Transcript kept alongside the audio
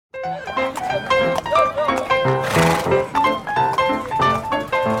Hi,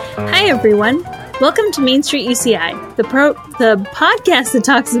 everyone. Welcome to Main Street UCI, the podcast that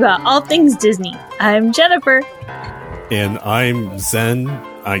talks about all things Disney. I'm Jennifer. And I'm Zen.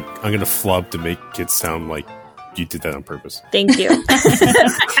 I'm going to flub to make it sound like you did that on purpose. Thank you.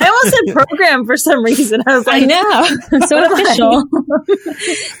 I almost said program for some reason. I was like, I know. So official.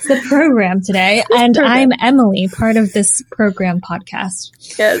 It's the program today. And I'm Emily, part of this program podcast.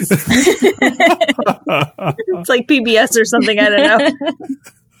 Yes. It's like PBS or something. I don't know.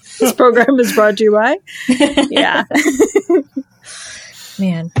 This program is brought to you by. Yeah.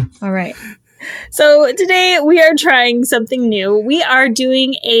 Man. All right. So today we are trying something new. We are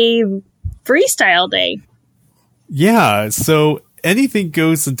doing a freestyle day. Yeah. So anything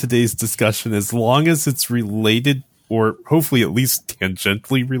goes in today's discussion as long as it's related or hopefully at least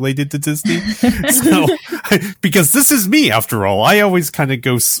tangentially related to Disney. So, because this is me, after all, I always kind of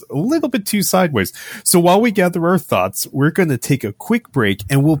go a little bit too sideways. So while we gather our thoughts, we're going to take a quick break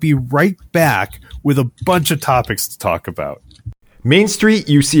and we'll be right back with a bunch of topics to talk about. Main Street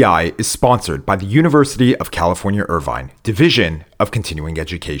UCI is sponsored by the University of California, Irvine, Division of Continuing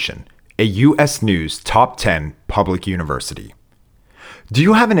Education, a U.S. News Top 10 public university. Do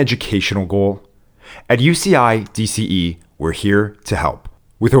you have an educational goal? At UCI DCE, we're here to help.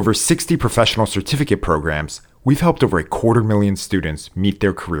 With over 60 professional certificate programs, we've helped over 250,000 students meet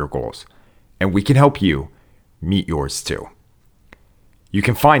their career goals, and we can help you meet yours too. You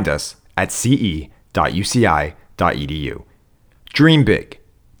can find us at ce.uci.edu. Dream big,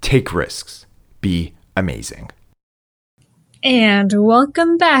 take risks, be amazing. And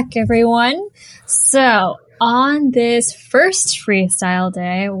welcome back, everyone. So, on this first freestyle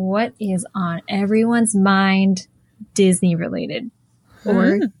day, what is on everyone's mind Disney related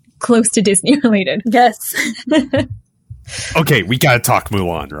or close to Disney related? Yes. Okay, we got to talk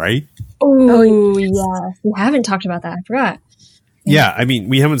Mulan, right? Oh, yeah. We haven't talked about that. I forgot. Yeah, I mean,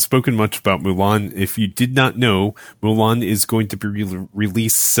 we haven't spoken much about Mulan. If you did not know, Mulan is going to be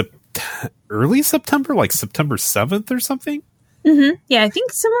released early September, like September 7th or something? Mm-hmm. Yeah, I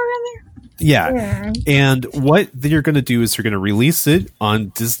think somewhere around there. Yeah. And what they're going to do is they're going to release it on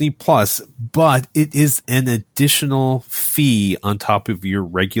Disney Plus, but it is an additional fee on top of your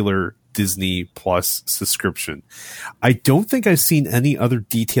regular Disney Plus subscription. I don't think I've seen any other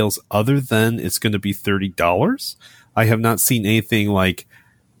details other than it's going to be $30. I have not seen anything like,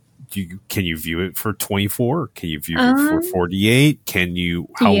 can you view it for 24? Can you view it for 48? Can you,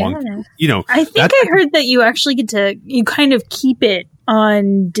 how long, I think I heard that you actually you kind of keep it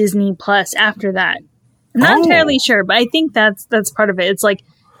on Disney Plus after that. I'm not entirely sure, but I think that's part of it. It's like,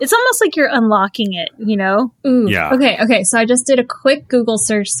 it's almost like you're unlocking it, you know? Ooh. Yeah. Okay. So I just did a quick Google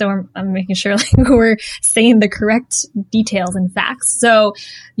search, so I'm making sure like we're saying the correct details and facts. So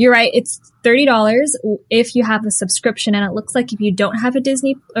you're right. It's $30 if you have a subscription, and it looks like if you don't have a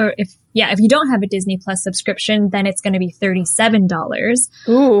Disney, if you don't have a Disney Plus subscription, then it's going to be $37.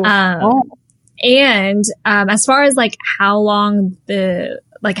 Ooh. And as far as like how long you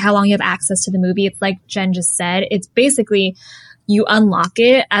have access to the movie, it's like Jen just said, it's basically you unlock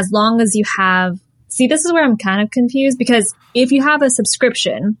it as long as you have. See, this is where I'm kind of confused, because if you have a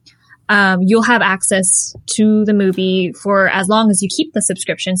subscription, you'll have access to the movie for as long as you keep the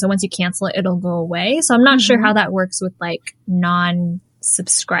subscription. So once you cancel it, it'll go away. So I'm not sure how that works with like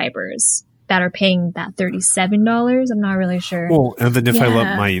non-subscribers that are paying that $37. I'm not really sure. Well, and then if I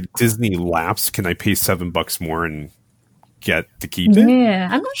let my Disney lapse, can I pay $7 more and get to keep it? Yeah,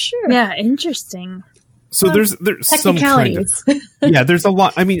 I'm not sure. Yeah, interesting. So there's some kind of, there's a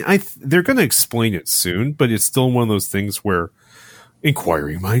lot. I mean, they're going to explain it soon, but it's still one of those things where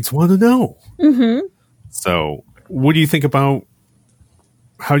inquiring minds want to know. Mm-hmm. So what do you think about,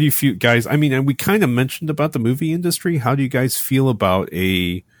 how do you feel, guys? I mean, and we kind of mentioned about the movie industry. How do you guys feel about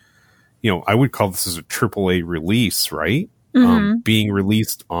I would call this as a AAA release, right? Mm-hmm. Being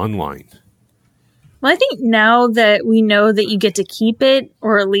released online. Well, I think now that we know that you get to keep it,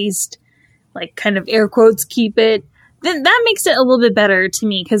 or at least like kind of air quotes keep it, then that makes it a little bit better to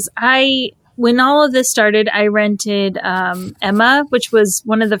me. Because when all of this started, I rented Emma, which was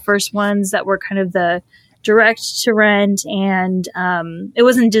one of the first ones that were kind of the direct to rent, and it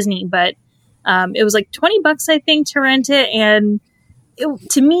wasn't Disney, but it was like $20, I think, to rent it. And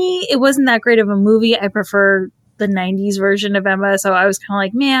to me, it wasn't that great of a movie. I prefer the 90s version of Emma, so I was kind of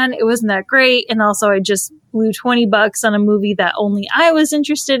like, man, it wasn't that great. And also, I just blew $20 on a movie that only I was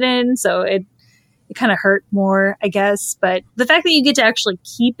interested in, so it kind of hurt more, I guess. But the fact that you get to actually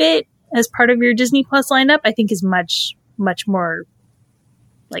keep it as part of your Disney Plus lineup, I think is much, much more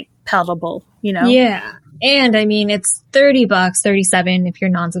like palatable, you know? Yeah. And I mean, it's $30, $37 if you're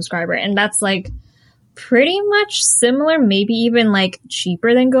a non-subscriber. And that's like pretty much similar, maybe even like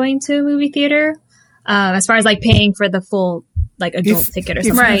cheaper than going to a movie theater. As far as like paying for the full like adult ticket or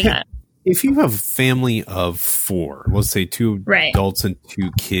something like that. If you have a family of 4, let's say 2 adults and 2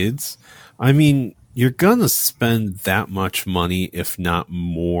 kids, I mean, you're going to spend that much money, if not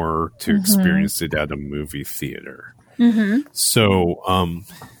more, to experience it at a movie theater. So,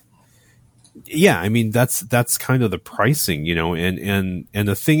 yeah, I mean, that's kind of the pricing, you know, and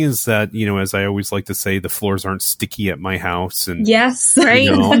the thing is that, you know, as I always like to say, the floors aren't sticky at my house, and yes, right.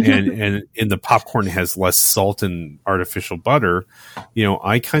 You know, and the popcorn has less salt and artificial butter. You know,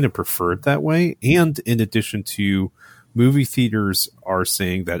 I kind of prefer it that way. And in addition to, movie theaters are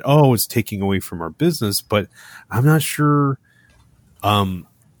saying that, oh, it's taking away from our business, but I'm not sure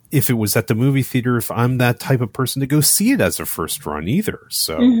if it was at the movie theater, if I'm that type of person to go see it as a first run either.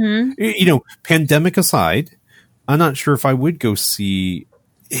 So, you know, pandemic aside, I'm not sure if I would go see.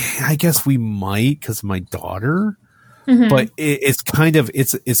 I guess we might because of my daughter, but it's kind of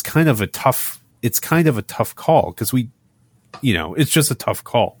a tough call because we, you know, it's just a tough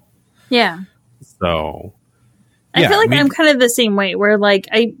call. Yeah. So. I feel like I'm kind of the same way where like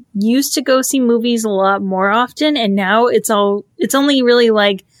I used to go see movies a lot more often, and now it's only really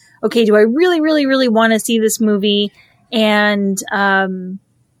like, okay, do I really, really, really want to see this movie? And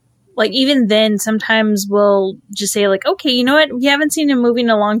like even then sometimes we'll just say like, okay, you know what? We haven't seen a movie in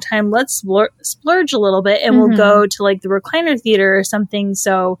a long time. Let's splurge a little bit and we'll go to like the recliner theater or something.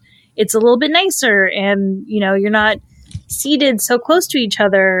 So it's a little bit nicer and, you know, you're not seated so close to each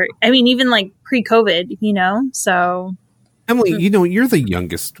other. I mean, even like pre-COVID, you know, so. Emily, you know, you're the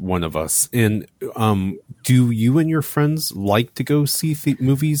youngest one of us. And do you and your friends like to go see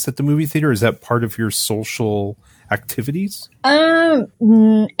movies at the movie theater? Is that part of your social activities? I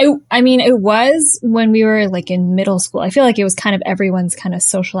mean, it was when we were like in middle school. I feel like it was kind of everyone's kind of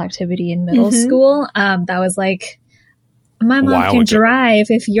social activity in middle school. That was like, my mom can drive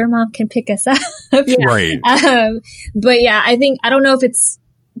if your mom can pick us up. Right. But yeah, I don't know if it's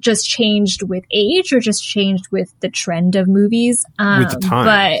just changed with age or just changed with the trend of movies. With the times.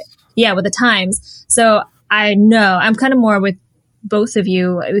 But yeah, with the times. So I know I'm kind of more with both of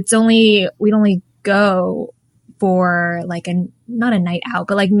you. We'd only go for like not a night out,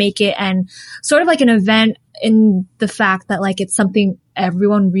 but like make it and sort of like an event in the fact that like it's something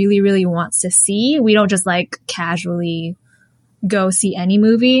everyone really, really wants to see. We don't just like casually go see any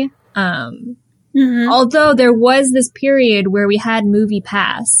movie. Although there was this period where we had Movie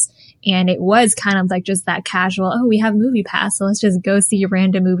Pass and it was kind of like just that casual, oh, we have Movie Pass, so let's just go see a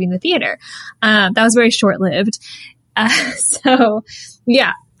random movie in the theater. That was very short-lived. So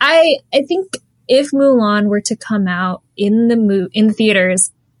yeah, I think if Mulan were to come out in the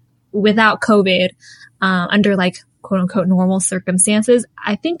theaters without COVID, under like quote unquote normal circumstances,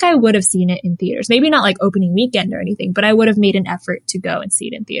 I think I would have seen it in theaters. Maybe not like opening weekend or anything, but I would have made an effort to go and see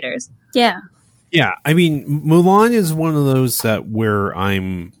it in theaters. Yeah. Yeah. I mean, Mulan is one of those that where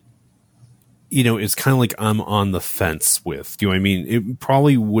I'm, you know, it's kind of like I'm on the fence with. Do you know what I mean? It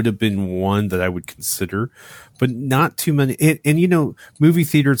probably would have been one that I would consider, but not too many. And you know, movie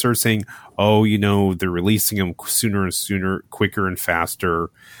theaters are saying, oh, you know, they're releasing them sooner and sooner, quicker and faster.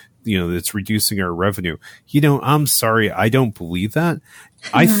 You know, it's reducing our revenue. You know, I'm sorry, I don't believe that.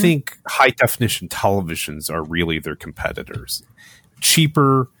 I think high definition televisions are really their competitors.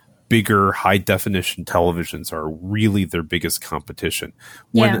 Cheaper, bigger, high definition televisions are really their biggest competition.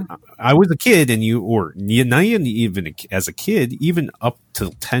 When I was a kid and not even as a kid, even up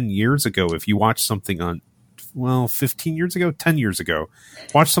to 10 years ago, if you watch something on, 15 years ago, 10 years ago,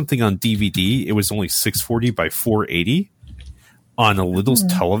 watch something on DVD, it was only 640 by 480. On a little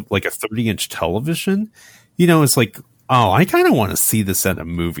like a 30-inch television, you know, it's like, oh, I kind of want to see this at a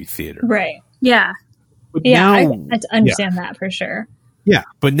movie theater, right? Yeah, but now, I understand that for sure. Yeah,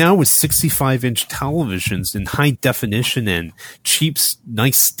 but now with 65-inch televisions in high definition and cheap,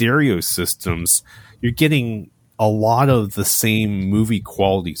 nice stereo systems, you're getting a lot of the same movie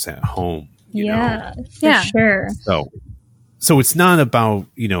qualities at home. You know? For sure. So it's not about,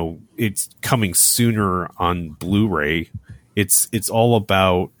 you know, it's coming sooner on Blu-ray. It's all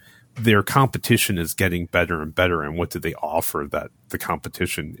about their competition is getting better and better, and what do they offer that the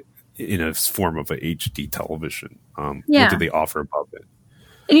competition in a form of a HD television? What do they offer above it?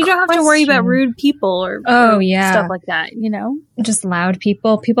 And you don't have to worry about rude people or stuff like that, you know? Just loud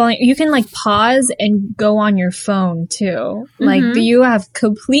people. You can like pause and go on your phone too. Like you have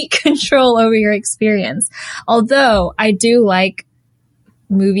complete control over your experience. Although I do like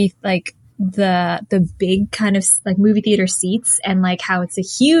the big kind of like movie theater seats and like how it's a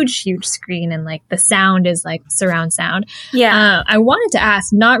huge screen and like the sound is like surround sound. Yeah. I wanted to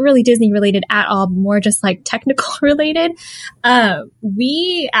ask, not really Disney related at all, but more just like technical related.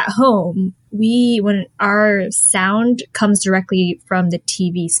 We at home, when our sound comes directly from the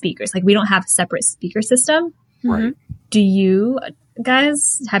TV speakers, like we don't have a separate speaker system. Right. Do you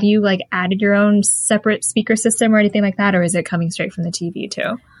guys, have you like added your own separate speaker system or anything like that? Or is it coming straight from the TV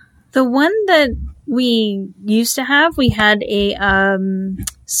too? The one that we used to have, we had a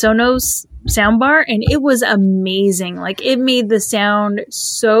Sonos soundbar, and it was amazing. Like, it made the sound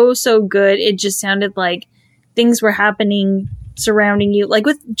so good. It just sounded like things were happening surrounding you, like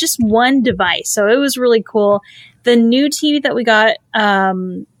with just one device. So it was really cool. The new TV that we got,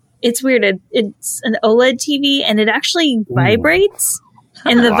 it's weird. It's an OLED TV, and it actually vibrates.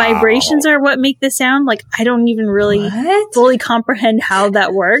 And the vibrations are what make the sound. Like, I don't even really fully comprehend how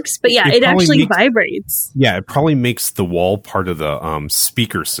that works. But yeah, it actually vibrates. Yeah, it probably makes the wall part of the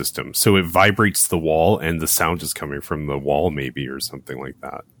speaker system. So it vibrates the wall and the sound is coming from the wall maybe or something like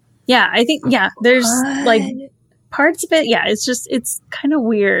that. Yeah, I think, there's like parts of it. Yeah, it's kind of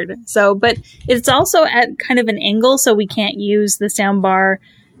weird. So, but it's also at kind of an angle, so we can't use the sound bar.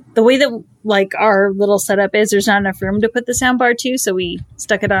 The way that like our little setup is, there's not enough room to put the soundbar to, so we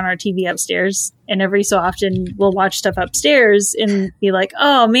stuck it on our TV upstairs. And every so often, we'll watch stuff upstairs and be like,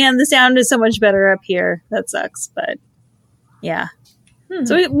 "Oh man, the sound is so much better up here." That sucks, but yeah.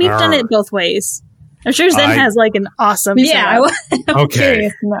 So we've done it both ways. I'm sure Zen has like an awesome setup. I'm okay.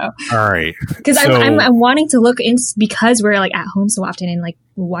 curious to know. All right, because I'm wanting to look into, because we're like at home so often and like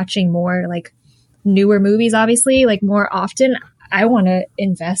watching more like newer movies, obviously, like more often. I want to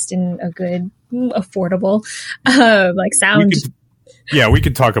invest in a good, affordable, like sound. We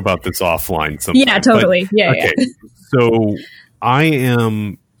could talk about this offline sometime. Yeah, totally. Okay. So I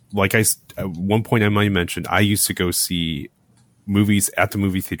am, like at one point I might have mentioned, I used to go see movies at the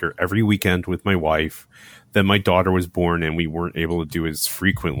movie theater every weekend with my wife. Then my daughter was born and we weren't able to do it as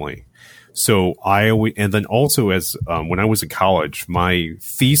frequently. So and then also as when I was in college, my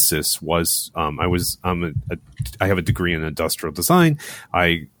thesis was I have a degree in industrial design.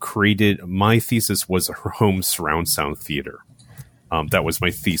 My thesis was a home surround sound theater. That was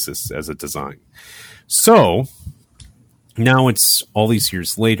my thesis as a design. So now it's all these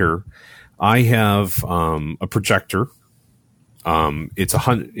years later. I have a projector. It's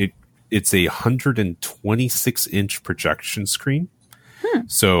a 126-inch projection screen.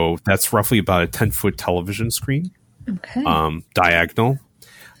 So that's roughly about a 10-foot television screen, diagonal.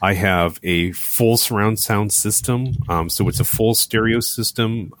 I have a full surround sound system. So it's a full stereo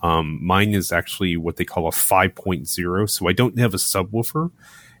system. Mine is actually what they call a 5.0. So I don't have a subwoofer.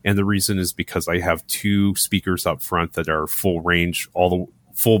 And the reason is because I have two speakers up front that are full range,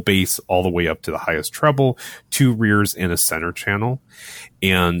 full bass all the way up to the highest treble, two rears and a center channel.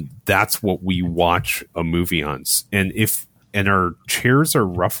 And that's what we watch a movie on. And our chairs are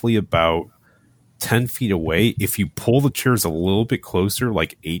roughly about 10 feet away. If you pull the chairs a little bit closer,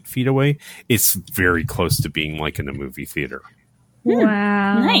 like 8 feet away, it's very close to being like in a movie theater.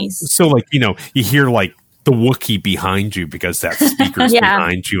 Wow. Nice. So like, you hear like the Wookiee behind you because that speaker's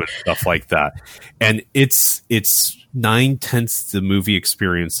behind you and stuff like that. And it's 9/10 the movie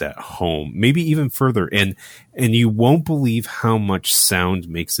experience at home, maybe even further. And you won't believe how much sound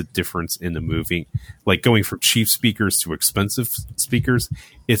makes a difference in the movie. Like going from cheap speakers to expensive speakers,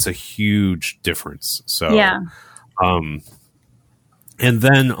 it's a huge difference. So, and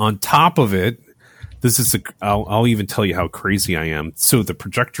then on top of it, this is I'll even tell you how crazy I am. So the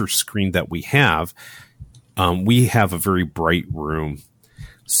projector screen that we have a very bright room.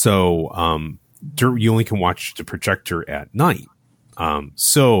 So, you only can watch the projector at night.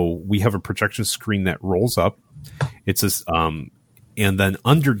 So we have a projection screen that rolls up. It's and then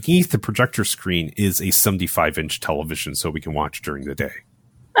underneath the projector screen is a 75-inch television, so we can watch during the day.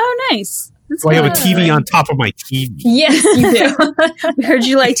 Oh, nice. So I have a TV on top of my TV. Yes, you do. We heard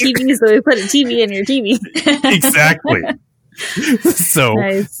you like TVs, so we put a TV in your TV. Exactly. So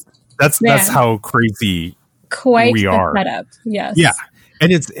nice. That's how crazy quite we are. Setup. Yes. Yeah.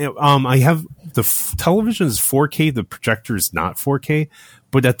 And it's I have television is 4K, the projector is not 4K,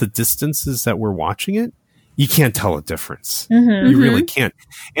 but at the distances that we're watching it, you can't tell a difference. You really can't.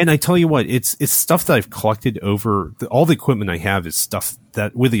 And I tell you what, it's stuff that I've collected over all the equipment I have is stuff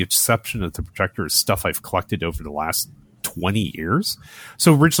that, with the exception of the projector, is stuff I've collected over the last 20 years.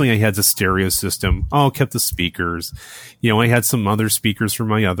 So originally I had the stereo system. Kept the speakers. I had some other speakers from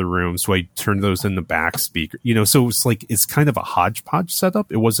my other room, so I turned those in the back speaker. So it's like, it's kind of a hodgepodge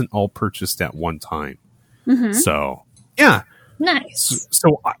setup. It wasn't all purchased at one time. So yeah. Nice.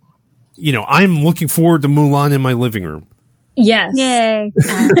 So I'm looking forward to Mulan in my living room. Yes. Yay.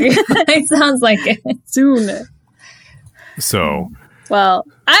 It sounds like it. Soon. So, Well,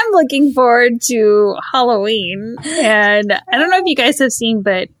 I'm looking forward to Halloween. And I don't know if you guys have seen,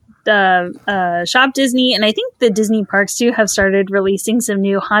 but Shop Disney and I think the Disney parks too have started releasing some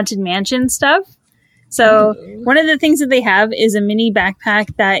new Haunted Mansion stuff. So one of the things that they have is a mini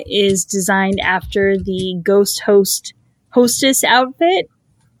backpack that is designed after the Ghost Hostess outfit.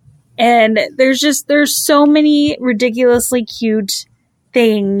 And there's so many ridiculously cute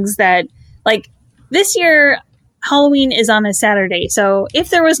things that, like, this year Halloween is on a Saturday. So if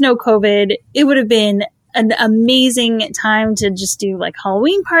there was no COVID, it would have been an amazing time to just do like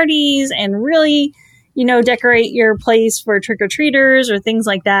Halloween parties and really, decorate your place for trick-or-treaters or things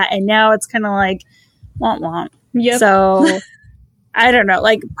like that. And now it's kind of like, womp womp. Yep. So I don't know.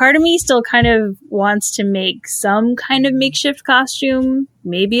 Like, part of me still kind of wants to make some kind of makeshift costume,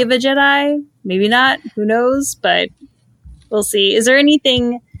 maybe of a Jedi, maybe not. Who knows? But we'll see. Is there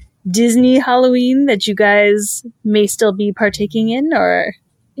anything Disney Halloween that you guys may still be partaking in, or?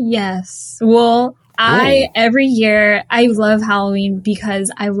 Yes. Well, every year I love Halloween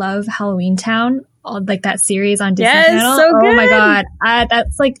because I love Halloween Town, like that series on Disney Channel. So good. Oh my God.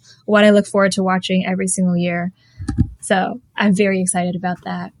 That's like what I look forward to watching every single year. So I'm very excited about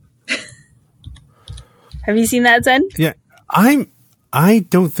that. Have you seen that, Zen? yeah, I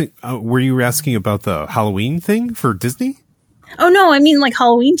don't think, were you asking about the Halloween thing for Disney? Oh no, I mean like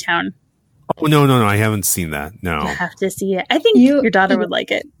Halloween Town. Oh, no, I haven't seen that. No. You have to see it. I think your daughter would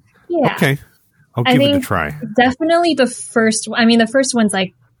like it. Yeah. Okay. I'll give it a try. Definitely the first one. I mean, the first one's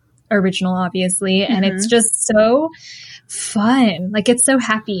like original, obviously, and it's just so fun. Like, it's so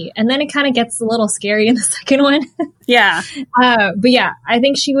happy. And then it kind of gets a little scary in the second one. Yeah. But yeah, I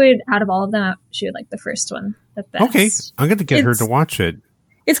think she would, out of all of them, she would like the first one the best. Okay. I'm going to get her to watch it.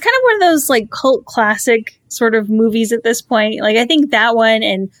 It's kind of one of those like cult classic sort of movies at this point. Like, I think that one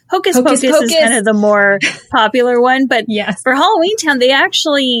and Hocus Pocus is kind of the more popular one. But yes, for Halloween Town, they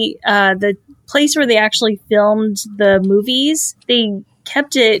actually, the place where they actually filmed the movies, they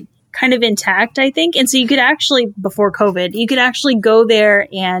kept it kind of intact, I think. And so you could actually, before COVID, you could actually go there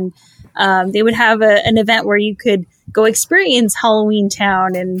and they would have an event where you could go experience Halloween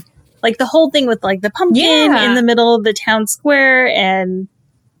Town and like the whole thing with like the pumpkin in the middle of the town square. And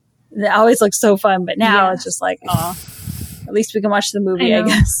it always looks so fun. But now it's just like, oh, at least we can watch the movie, I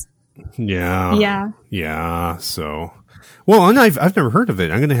guess. Yeah. Yeah. So, well, and I've never heard of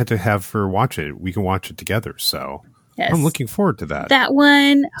it. I'm going to have her watch it. We can watch it together. So yes. I'm looking forward to that. That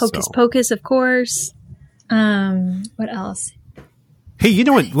one, Hocus Pocus, of course. What else? Hey, you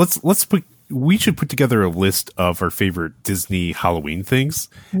know what? We should put together a list of our favorite Disney Halloween things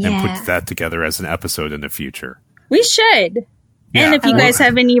and put that together as an episode in the future. We should. Yeah. And if you guys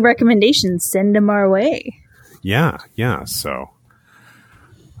have any recommendations, send them our way. Yeah. So,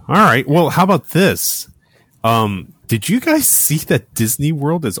 all right. Well, how about this? Did you guys see that Disney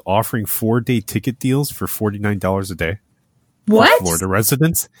World is offering 4-day ticket deals for $49 a day? What? For Florida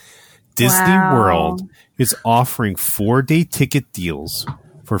residents. Disney World is offering 4-day ticket deals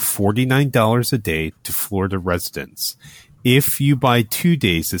for $49 a day to Florida residents. If you buy 2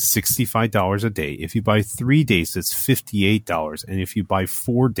 days, it's $65 a day. If you buy 3 days, it's $58. And if you buy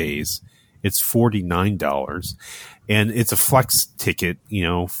 4 days, it's $49. And it's a flex ticket,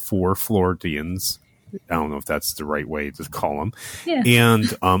 for Floridians. I don't know if that's the right way to call them. Yeah.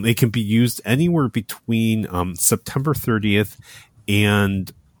 And it can be used anywhere between September 30th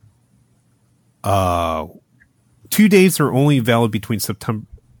and 2 days are only valid between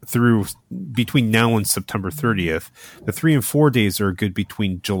now and September 30th. The 3 and 4 days are good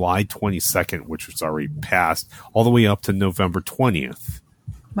between July 22nd, which was already passed, all the way up to November 20th.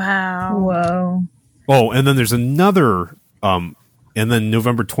 Wow. Whoa. Oh, and then there's another, and then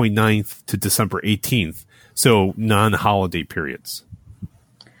November 29th to December 18th. So non-holiday periods.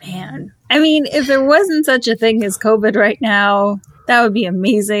 Man. I mean, if there wasn't such a thing as COVID right now, that would be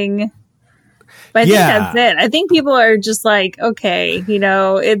amazing. But I think that's it. I think people are just like, okay,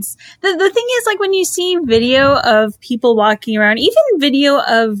 it's the thing is, like, when you see video of people walking around, even video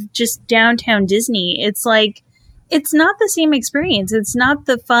of just downtown Disney, it's like, it's not the same experience. It's not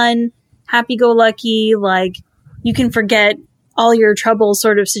the fun, happy-go-lucky, like, you can forget all your troubles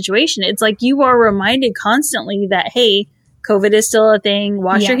sort of situation. It's like you are reminded constantly that, hey, COVID is still a thing.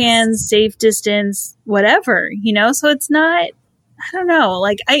 Wash your hands, safe distance, whatever, So it's not, I don't know.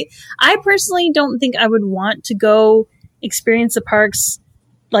 Like, I personally don't think I would want to go experience the parks,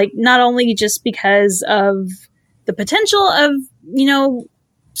 like, not only just because of the potential of,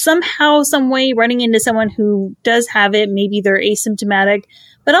 somehow, some way running into someone who does have it. Maybe they're asymptomatic,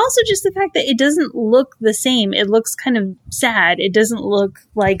 but also just the fact that it doesn't look the same. It looks kind of sad. It doesn't look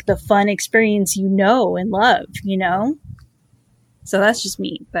like the fun experience you know and love, you know? So that's just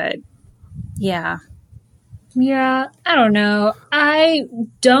me, but yeah. Yeah, I don't know. I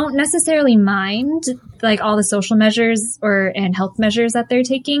don't necessarily mind like all the social measures and health measures that they're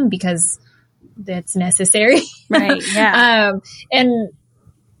taking because that's necessary. Right, yeah. And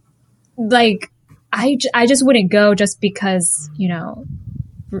like I just wouldn't go just because, you know,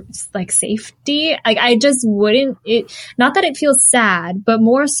 like safety. Like I just wouldn't. It not that it feels sad, but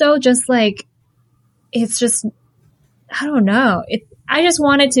more so just like it's just I don't know. I just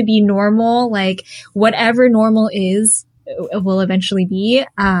want it to be normal, like whatever normal is, it will eventually be.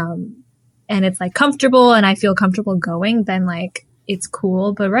 And it's like comfortable and I feel comfortable going, then like it's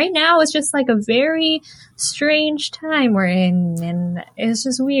cool. But right now it's just like a very strange time we're in. And it's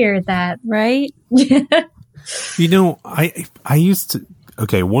just weird that, right? You know, I used to,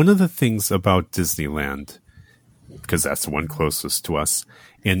 okay, one of the things about Disneyland, because that's the one closest to us,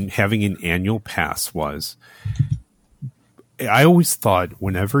 and having an annual pass was, I always thought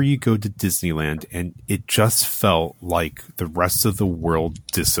whenever you go to Disneyland and it just felt like the rest of the world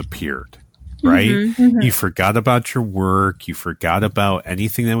disappeared, right? Mm-hmm, mm-hmm. You forgot about your work. You forgot about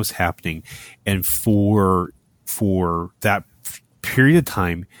anything that was happening. And for that period of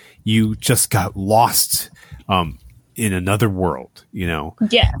time, you just got lost in another world, you know?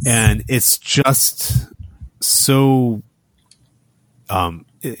 Yes. And it's just so,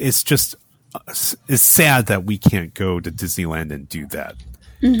 it's just, it's sad that we can't go to Disneyland and do that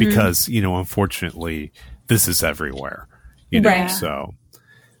because, you know, unfortunately this is everywhere, you know, right. So,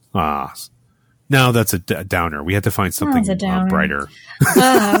 now that's a downer. We had to find something brighter.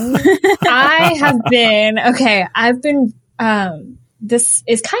 I've been, this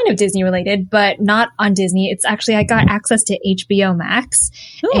is kind of Disney related, but not on Disney. It's actually, I got access to HBO Max.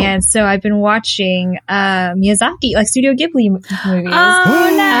 Ooh. And so I've been watching, Miyazaki, like Studio Ghibli movies.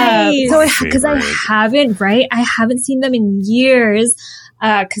 Oh, nice. So cause I haven't seen them in years.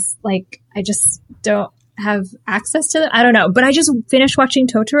 Cause like, I just don't have access to them. I don't know, but I just finished watching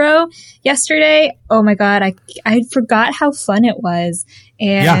Totoro yesterday. Oh my God. I forgot how fun it was.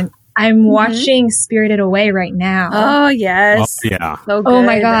 And I'm watching Spirited Away right now. Oh, yes. Oh, yeah. So good. Oh,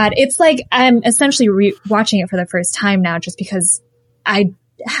 my God. It's like I'm essentially watching it for the first time now just because I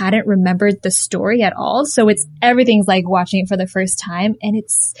hadn't remembered the story at all. So everything's like watching it for the first time. And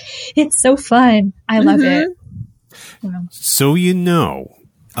it's so fun. I love it. Yeah. So, you know,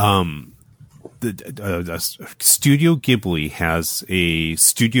 the Studio Ghibli has a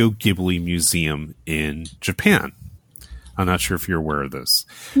Studio Ghibli museum in Japan. I'm not sure if you're aware of this.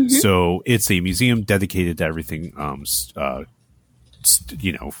 Mm-hmm. So it's a museum dedicated to everything,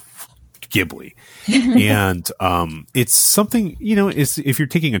 you know, Ghibli. And it's something, you know, if you're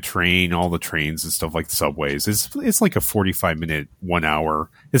taking a train, all the trains and stuff like the subways, it's like a 45-minute, 1 hour.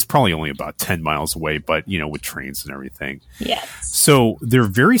 It's probably only about 10 miles away, but, you know, with trains and everything. Yes. So they're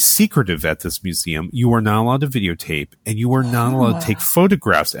very secretive at this museum. You are not allowed to videotape, and you are not allowed to take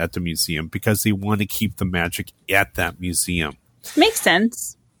photographs at the museum because they want to keep the magic at that museum. Makes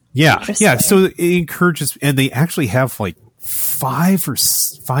sense. Yeah. Yeah. So it encourages, and they actually have like 5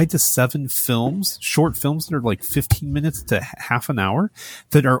 to 7 films, short films that are like 15 minutes to half an hour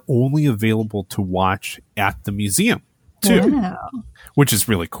that are only available to watch at the museum too, which is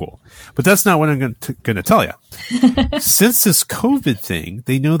really cool. But that's not what I'm going to tell you. Since this COVID thing,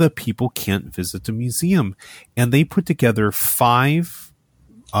 they know that people can't visit the museum, and they put together 5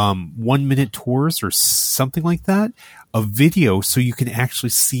 1-minute tours or something like that, a video so you can actually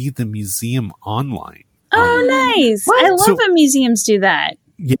see the museum online. Oh, nice. What? I love when museums do that.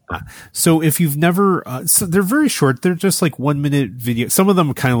 Yeah. So if you've never, so they're very short. They're just like 1-minute video. Some of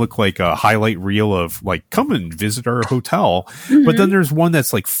them kind of look like a highlight reel of like, come and visit our hotel. Mm-hmm. But then there's one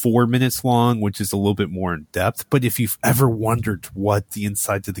that's like 4 minutes long, which is a little bit more in depth. But if you've ever wondered what the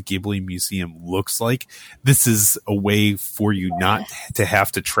inside of the Ghibli Museum looks like, this is a way for you not to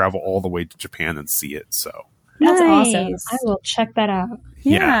have to travel all the way to Japan and see it. So that's awesome. I will check that out.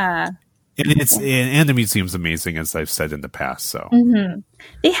 Yeah. And the museum's amazing, as I've said in the past. So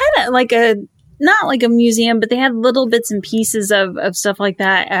they had not like a museum, but they had little bits and pieces of stuff like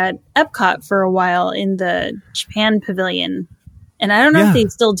that at Epcot for a while in the Japan Pavilion. And I don't know if they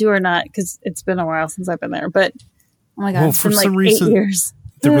still do or not because it's been a while since I've been there. But oh my God, it's been like 8 years.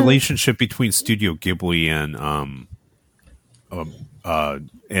 The relationship between Studio Ghibli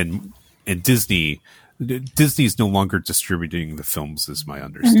and Disney. Disney's no longer distributing the films, is my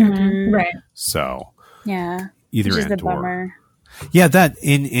understanding. Right. So, yeah, either which is end a bummer. Yeah, that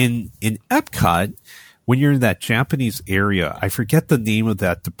in Epcot, when you're in that Japanese area, I forget the name of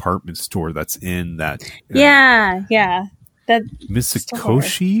that department store that's in that. Yeah. That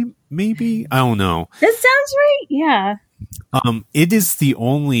Mitsukoshi, maybe? I don't know. That sounds right. Yeah. It is the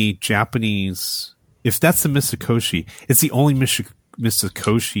only Japanese. If that's the Mitsukoshi, it's the only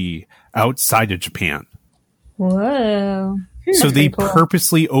Mitsukoshi outside of Japan. Whoa. So they pretty cool.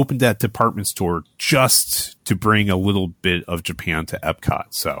 purposely opened that department store just to bring a little bit of Japan to Epcot.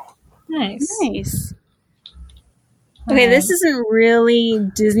 So Nice. Okay, this isn't really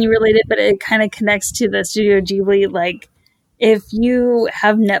Disney related, but it kind of connects to the Studio Ghibli. Like, if you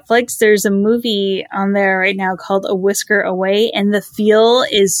have Netflix, there's a movie on there right now called A Whisker Away, and the feel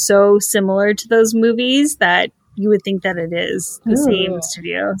is so similar to those movies that you would think that it is the same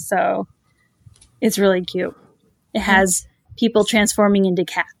studio. So it's really cute. It has people transforming into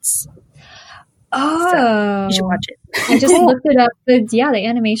cats. Oh, So you should watch it. I just looked it up. The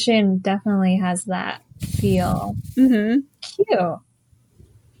animation definitely has that feel. Mm-hmm. Cute. all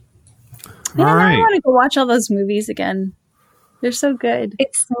I right. want to go watch all those movies again. They're so good.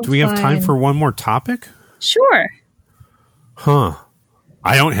 It's so Do we have time for one more topic? Sure. Huh.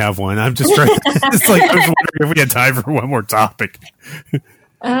 I don't have one. I'm just trying. It's like I was wondering if we had time for one more topic.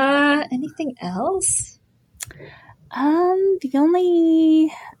 Anything else? The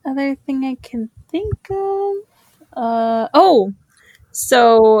only other thing I can think of,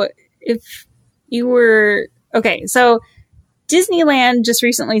 so if you were, okay, so Disneyland just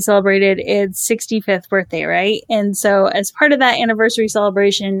recently celebrated its 65th birthday, right? And so as part of that anniversary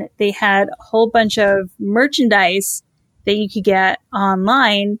celebration, they had a whole bunch of merchandise that you could get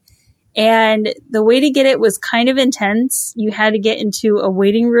online. And the way to get it was kind of intense. You had to get into a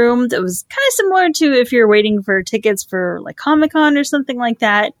waiting room that was kind of similar to if you're waiting for tickets for like Comic-Con or something like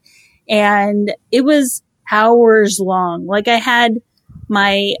that. And it was hours long. Like, I had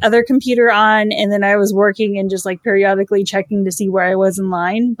my other computer on and then I was working and just like periodically checking to see where I was in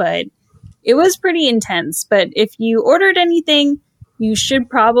line, but it was pretty intense. But if you ordered anything, you should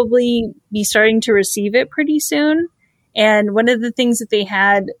probably be starting to receive it pretty soon. And one of the things that they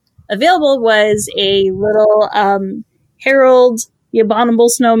had available was a little Harold the Abominable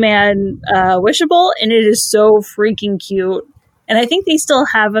Snowman wishable, and it is so freaking cute. And I think they still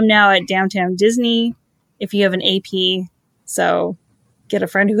have them now at Downtown Disney if you have an AP. So get a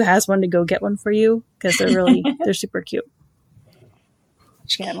friend who has one to go get one for you, because they're super cute.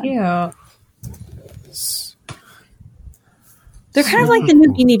 Cute. They're kind of like the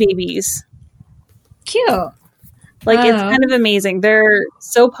new Beanie Babies. Cute. Like, it's kind of amazing. They're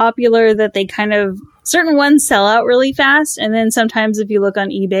so popular that they kind of, certain ones sell out really fast. And then sometimes if you look on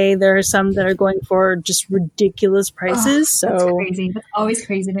eBay, there are some that are going for just ridiculous prices. That's so crazy. That's always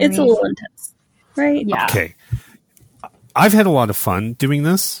crazy to me. it's a little intense. Right? Yeah. Okay. I've had a lot of fun doing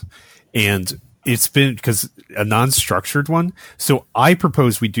this, and it's been because a non-structured one. So I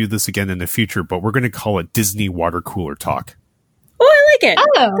propose we do this again in the future, but we're going to call it Disney Water Cooler Talk. Oh, I like it.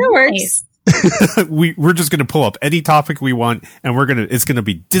 Oh, that works. nice. We're just going to pull up any topic we want, and it's going to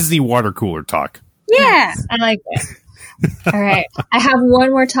be Disney Water Cooler Talk. Yeah. I like it. All right. I have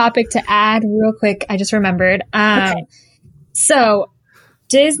one more topic to add real quick. I just remembered. Okay. So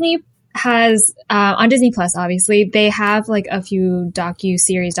Disney has, on Disney Plus, obviously, they have like a few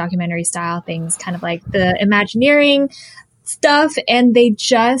documentary style things, kind of like the Imagineering stuff. And they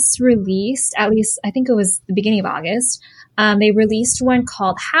just released, at least I think it was the beginning of August, they released one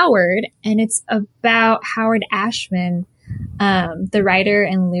called Howard, and it's about Howard Ashman, the writer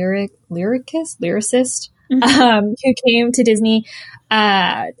and lyricist, who came to Disney,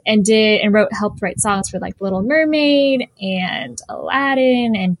 and helped write songs for like Little Mermaid and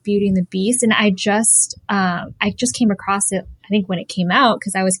Aladdin and Beauty and the Beast. And I just came across it, I think when it came out,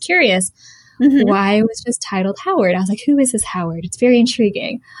 because I was curious why it was just titled Howard. I was like, who is this Howard? It's very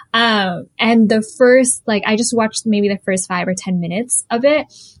intriguing. And the first, I just watched maybe the first 5 or 10 minutes of it,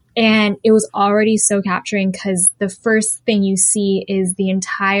 and it was already so capturing, because the first thing you see is the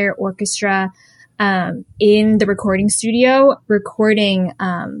entire orchestra in the recording studio recording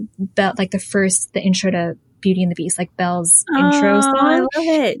the intro to Beauty and the Beast, like Belle's intro song. I love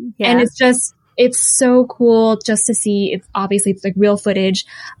it. Yeah. And it's so cool just to see. It's like real footage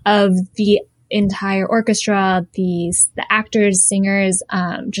of the entire orchestra, the actors, singers,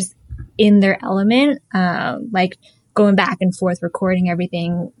 just in their element, like going back and forth, recording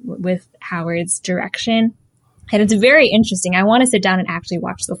everything with Howard's direction. And it's very interesting. I want to sit down and actually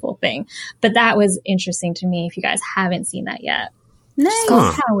watch the full thing, but that was interesting to me if you guys haven't seen that yet. Nice.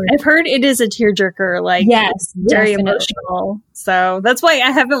 Huh. I've heard it is a tearjerker, like Yes, very definitely. emotional. So that's why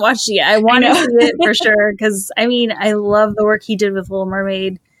I haven't watched it yet. I want to know. see it for sure because I mean I love the work he did with Little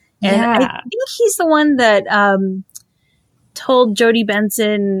Mermaid, and I Yeah. think he's the one that told Jodie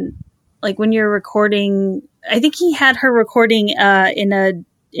Benson, like when you're recording. I think he had her recording in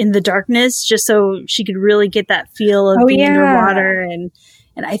the darkness just so she could really get that feel of being underwater, and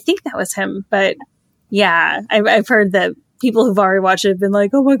I think that was him. But yeah, I've heard that people who've already watched it have been like,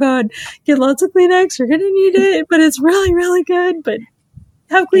 "Oh my god, get lots of Kleenex. You're gonna need it, but it's really, really good. But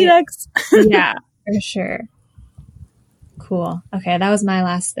have Kleenex." Yeah, for sure. Cool. Okay, that was my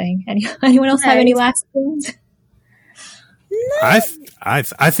last thing. Anyone else have any last things? I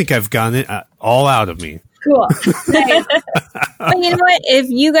think I've gotten it all out of me. Cool. But you know what? If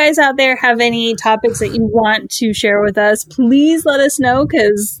you guys out there have any topics that you want to share with us, please let us know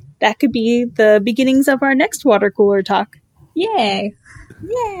because that could be the beginnings of our next water cooler talk. Yay.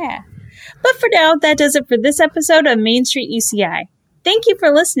 Yeah. But for now, that does it for this episode of Main Street UCI. Thank you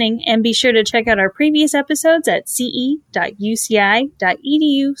for listening, and be sure to check out our previous episodes at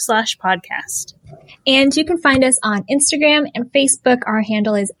ce.uci.edu/podcast. And you can find us on Instagram and Facebook. Our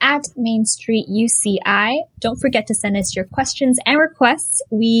handle is at Main Street UCI. Don't forget to send us your questions and requests.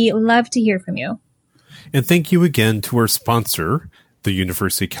 We love to hear from you. And thank you again to our sponsor, the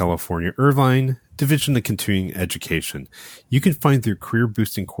University of California, Irvine Division of Continuing Education. You can find their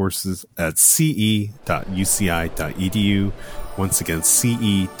career-boosting courses at ce.uci.edu. Once again,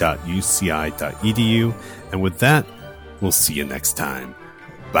 ce.uci.edu. And with that, we'll see you next time.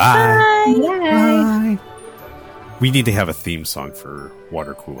 Bye. Yay. Bye. We need to have a theme song for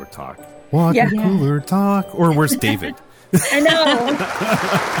Water Cooler Talk. Water Cooler Talk. Or where's David? I know.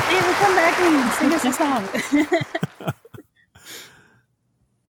 David, come back and sing us a song.